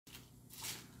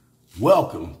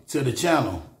Welcome to the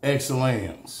channel,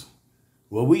 Excellence,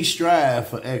 where we strive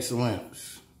for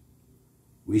excellence.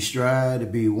 We strive to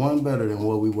be one better than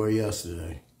what we were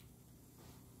yesterday.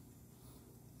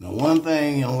 Now, one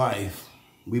thing in life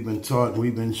we've been taught,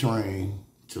 we've been trained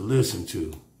to listen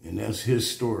to, and that's his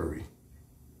story.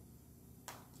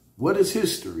 What is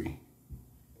history?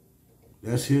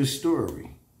 That's his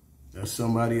story. That's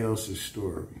somebody else's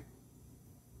story.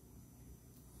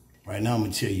 Right now, I'm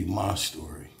going to tell you my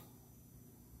story.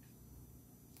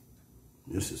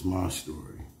 This is my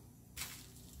story.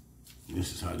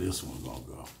 This is how this one's going to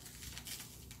go.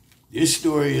 This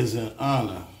story is in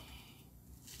honor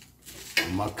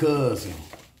of my cousin,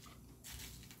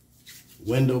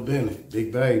 Wendell Bennett,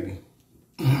 big baby,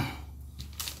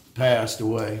 passed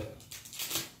away.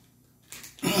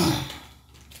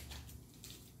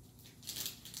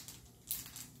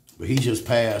 But he just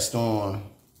passed on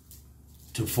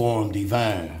to form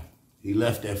divine. He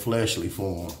left that fleshly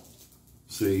form.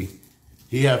 See,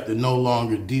 he have to no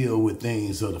longer deal with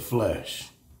things of the flesh.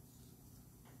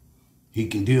 He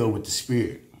can deal with the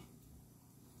spirit.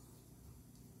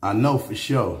 I know for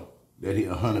sure that he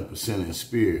 100% in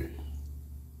spirit.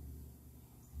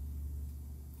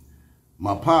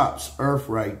 My pop's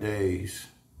earthright days,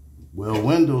 well,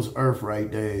 Wendell's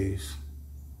earthright days,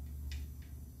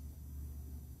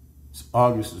 it's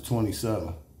August the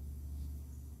 27th.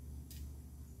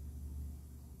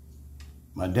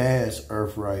 My dad's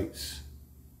earthrights,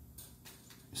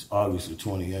 it's August the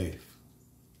 28th.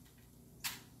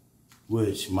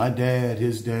 Which my dad,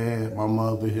 his dad, my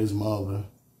mother, his mother,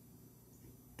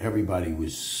 everybody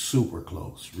was super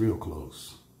close, real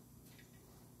close.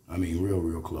 I mean,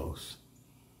 real close.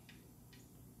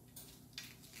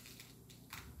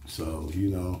 So, you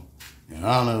know, in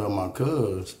honor of my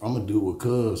cuz, I'm going to do what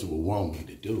cuz would want me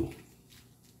to do.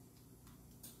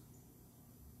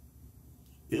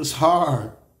 It's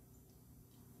hard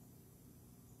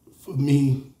for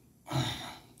me.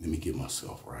 Let me get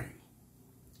myself right.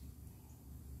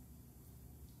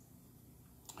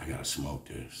 I gotta smoke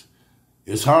this.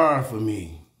 It's hard for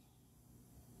me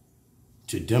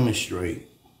to demonstrate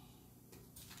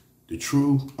the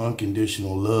true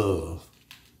unconditional love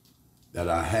that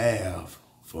I have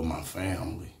for my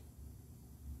family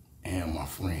and my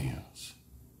friends.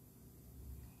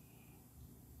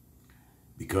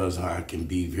 Because I can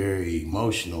be very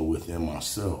emotional within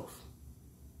myself.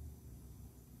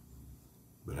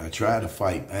 But I try to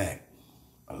fight back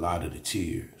a lot of the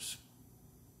tears.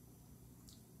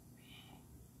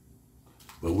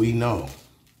 But we know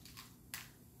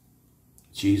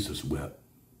Jesus wept.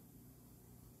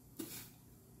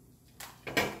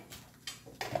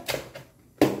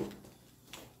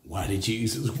 Why did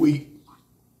Jesus weep?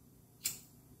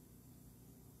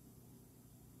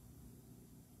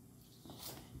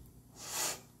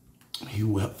 He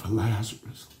wept for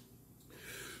Lazarus.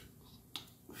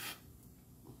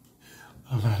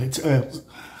 A lot of times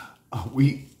I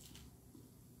weep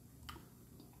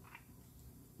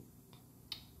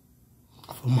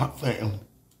for my family.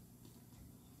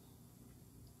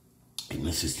 And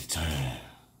this is the time.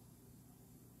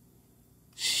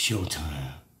 It's your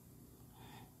time.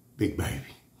 Big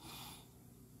baby.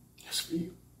 Just for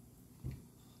you.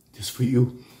 Just for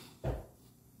you.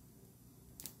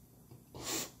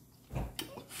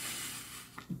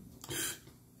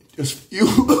 Just for you.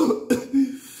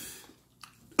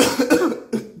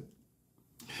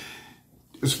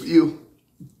 Just for you.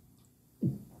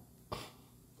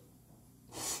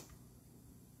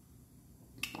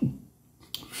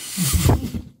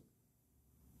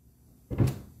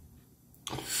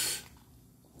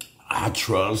 I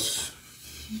trust,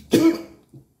 and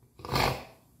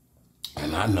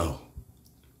I know,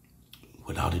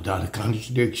 without a doubt of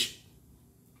contradiction,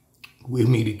 we'll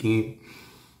meet again.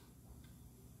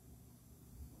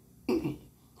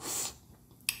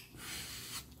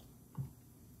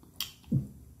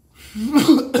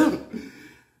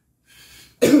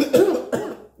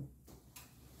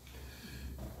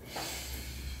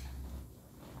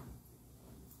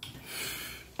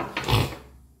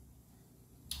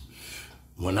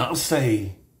 When I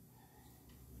say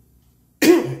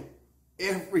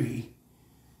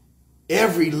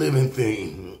every living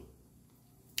thing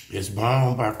is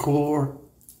bound by cord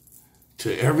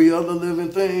to every other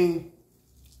living thing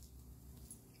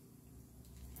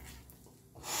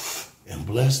and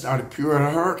blessed out of pure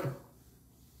heart,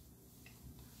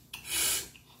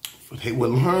 for they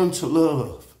will learn to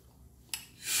love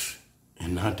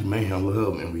and not demand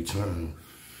love in return.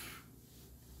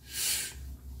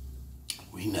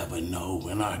 We never know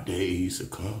when our days will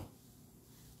come.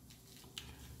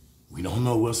 We don't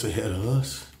know what's ahead of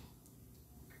us.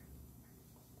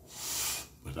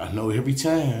 I know every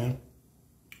time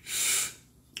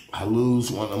I lose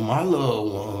one of my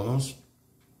loved ones,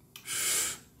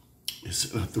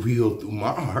 it's a thrill through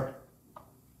my heart.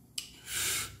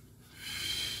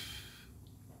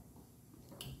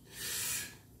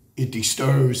 It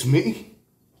disturbs me.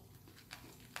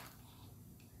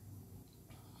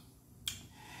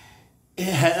 It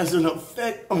has an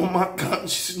effect on my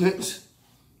consciousness.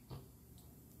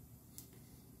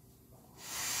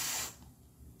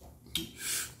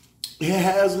 It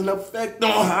has an effect on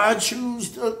how I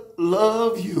choose to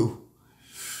love you.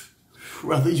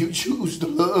 Whether you choose to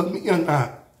love me or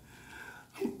not.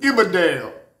 Give a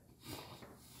damn.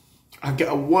 I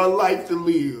got one life to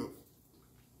live.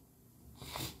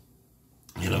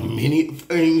 And there are many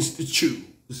things to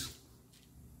choose.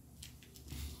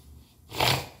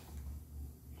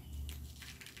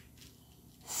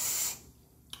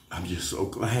 I'm just so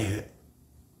glad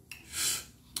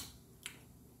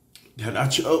that I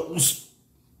chose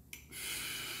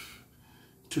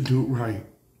to do right.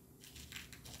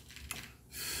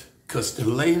 Because to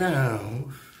lay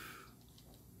down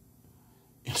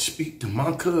and speak to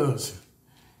my cousin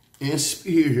in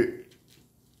spirit,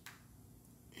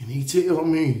 and he tell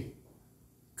me,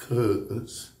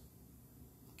 cuz,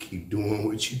 keep doing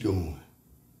what you're doing.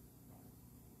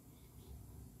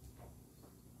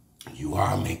 You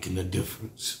are making a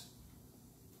difference.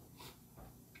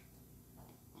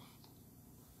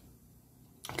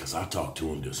 Because I talked to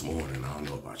him this morning. I don't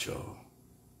know about y'all.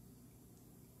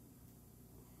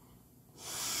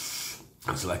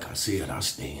 It's like I said, I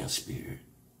stay in spirit.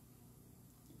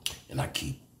 And I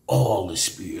keep all the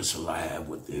spirits alive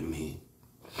within me.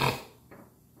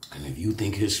 And if you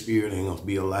think his spirit ain't gonna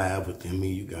be alive within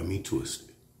me, you got me twisted.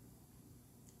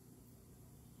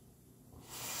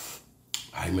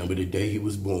 I remember the day he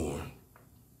was born.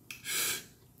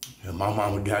 And my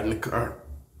mama got in the car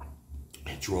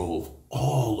and drove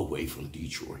all the way from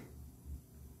Detroit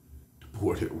to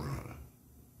Port Huron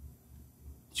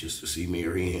just to see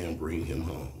Mary Ann bring him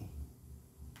home.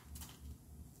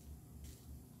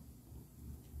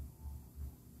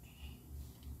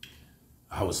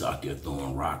 I was out there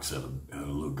throwing rocks at a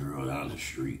little girl down the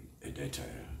street at that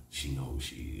time. She knows who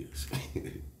she is.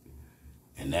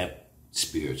 And that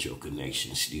spiritual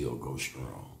connection still goes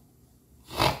strong.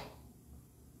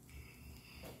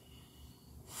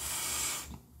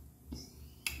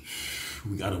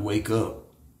 We gotta wake up.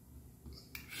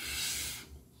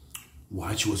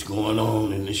 Watch what's going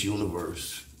on in this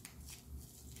universe.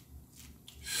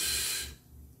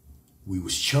 We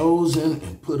was chosen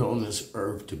and put on this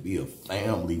earth to be a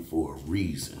family for a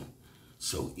reason.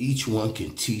 So each one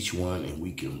can teach one and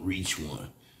we can reach one.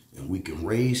 And we can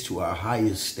raise to our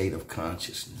highest state of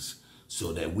consciousness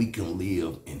so that we can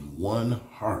live in one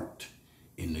heart,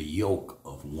 in the yolk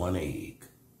of one egg,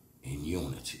 in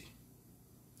unity.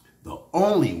 The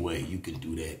only way you can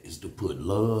do that is to put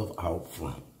love out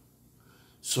front.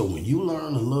 So when you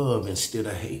learn to love instead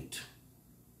of hate,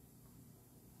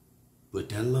 put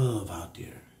that love out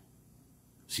there.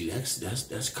 See,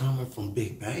 that's coming from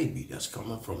Big Baby. That's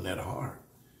coming from that heart.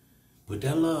 Put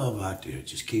that love out there.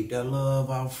 Just keep that love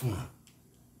out front.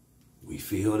 We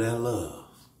feel that love.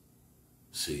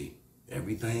 See,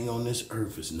 everything on this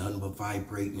earth is nothing but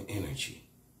vibrating energy.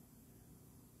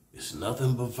 It's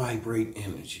nothing but vibrating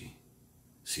energy.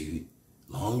 See,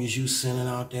 long as you sending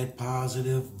out that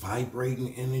positive,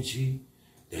 vibrating energy,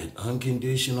 that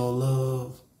unconditional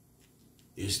love,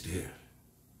 it's there.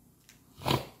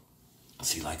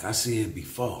 See, like I said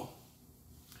before,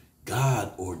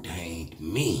 God ordained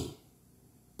me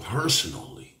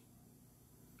personally,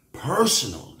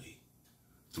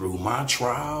 through my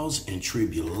trials and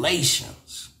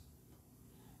tribulations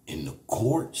in the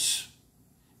courts,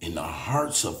 in the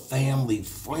hearts of family,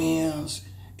 friends,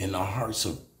 in the hearts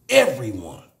of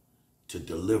everyone, to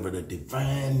deliver the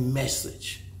divine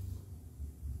message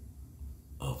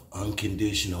of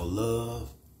unconditional love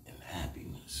and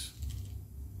happiness.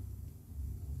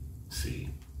 See,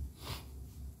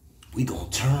 we gonna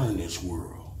turn this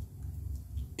world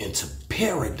into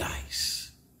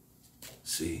paradise.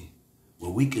 See,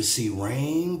 where we can see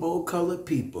rainbow-colored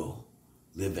people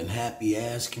living happy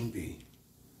as can be.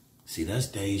 See, that's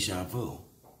deja vu.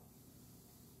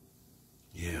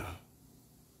 Yeah,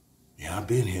 I've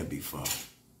been here before.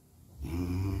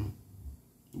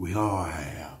 We all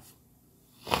have.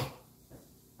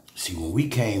 See, when we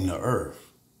came to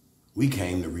Earth, we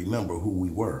came to remember who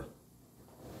we were.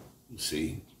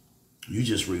 See, you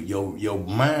just your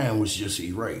mind was just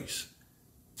erased.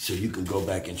 So you can go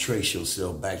back and trace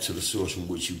yourself back to the source from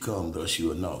which you come, thus you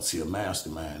will know. See, a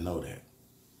mastermind know that.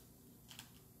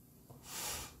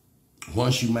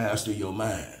 Once you master your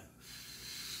mind,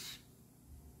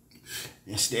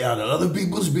 and stay out of other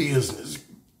people's business.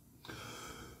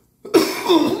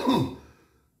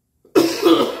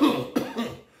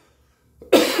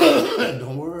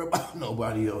 Don't worry about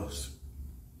nobody else.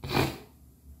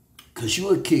 Because you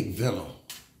would kick venom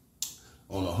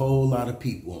on a whole lot of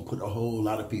people and put a whole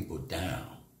lot of people down.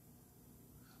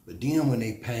 But then when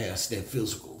they pass that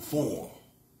physical form,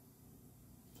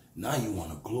 now you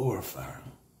want to glorify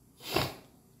them.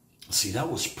 See, that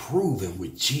was proven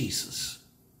with Jesus.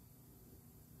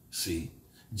 See,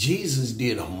 Jesus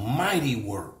did a mighty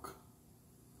work.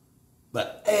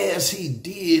 But as he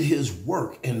did his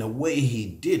work and the way he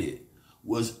did it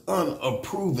was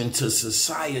unapproving to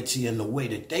society in the way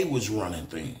that they was running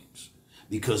things.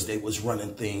 Because they was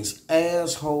running things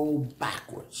asshole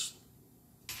backwards.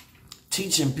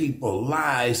 Teaching people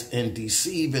lies and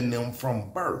deceiving them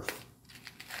from birth.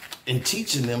 And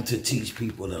teaching them to teach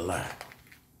people to lie.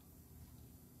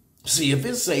 See, if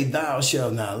it say thou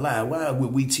shalt not lie, why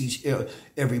would we teach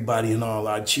everybody and all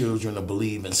our children to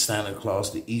believe in Santa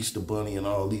Claus, the Easter Bunny, and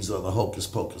all these other hocus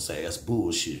pocus ass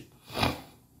bullshit?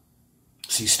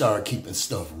 See, start keeping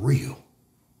stuff real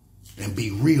and be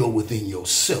real within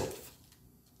yourself.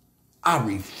 I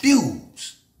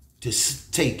refuse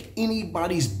to take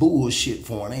anybody's bullshit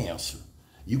for an answer.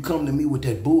 You come to me with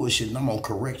that bullshit and I'm going to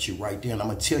correct you right there and I'm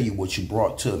going to tell you what you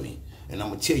brought to me. And I'm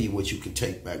going to tell you what you can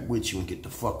take back with you and get the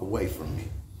fuck away from me.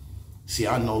 See,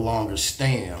 I no longer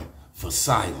stand for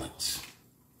silence.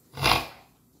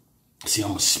 See, I'm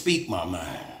going to speak my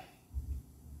mind.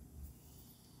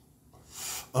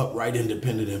 Upright,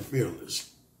 independent, and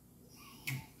fearless.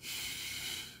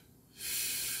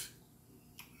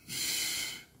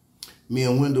 Me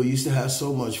and Wendell used to have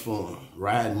so much fun.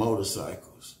 Riding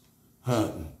motorcycles,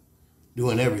 hunting,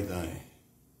 doing everything.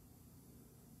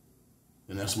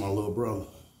 And that's my little brother.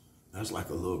 That's like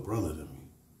a little brother to me.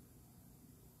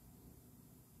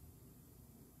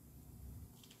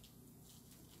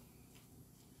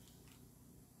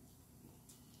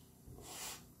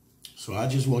 So I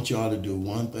just want y'all to do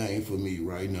one thing for me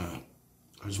right now.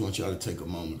 I just want y'all to take a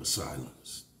moment of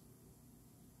silence.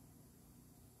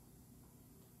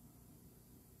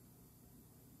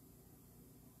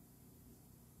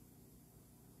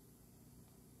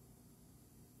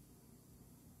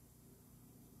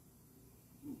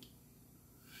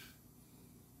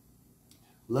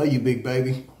 Love you, big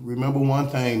baby. Remember one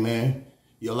thing, man.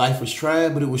 Your life was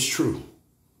tried, but it was true.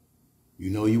 You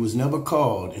know, you was never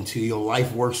called until your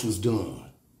life works was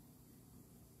done.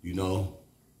 You know,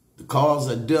 the cause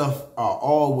of death are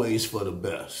always for the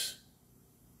best.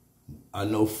 I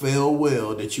know full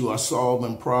well that you are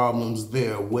solving problems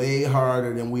there way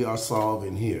harder than we are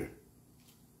solving here.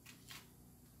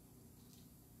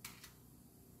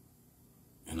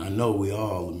 And I know we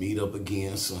all will meet up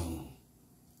again soon.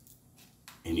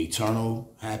 In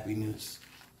eternal happiness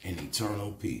and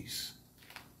eternal peace.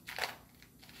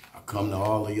 I come to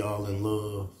all of y'all in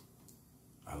love.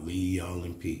 I leave y'all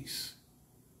in peace.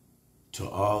 To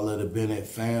all of the Bennett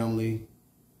family,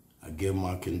 I give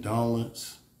my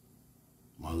condolence,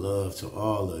 my love to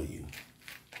all of you.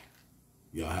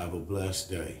 Y'all have a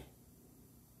blessed day.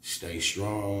 Stay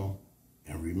strong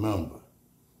and remember,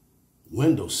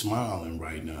 Wendell's smiling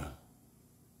right now.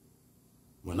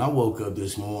 When I woke up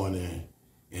this morning,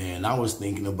 and I was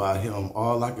thinking about him,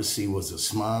 all I could see was a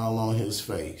smile on his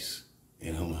face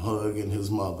and him hugging his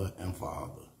mother and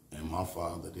father and my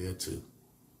father there too.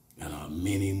 And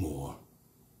many more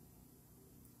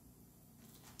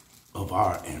of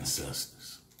our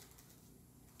ancestors.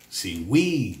 See,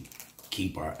 we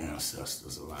keep our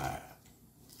ancestors alive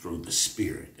through the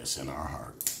spirit that's in our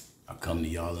heart. I come to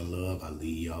y'all in love. I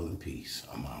leave y'all in peace.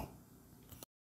 I'm out.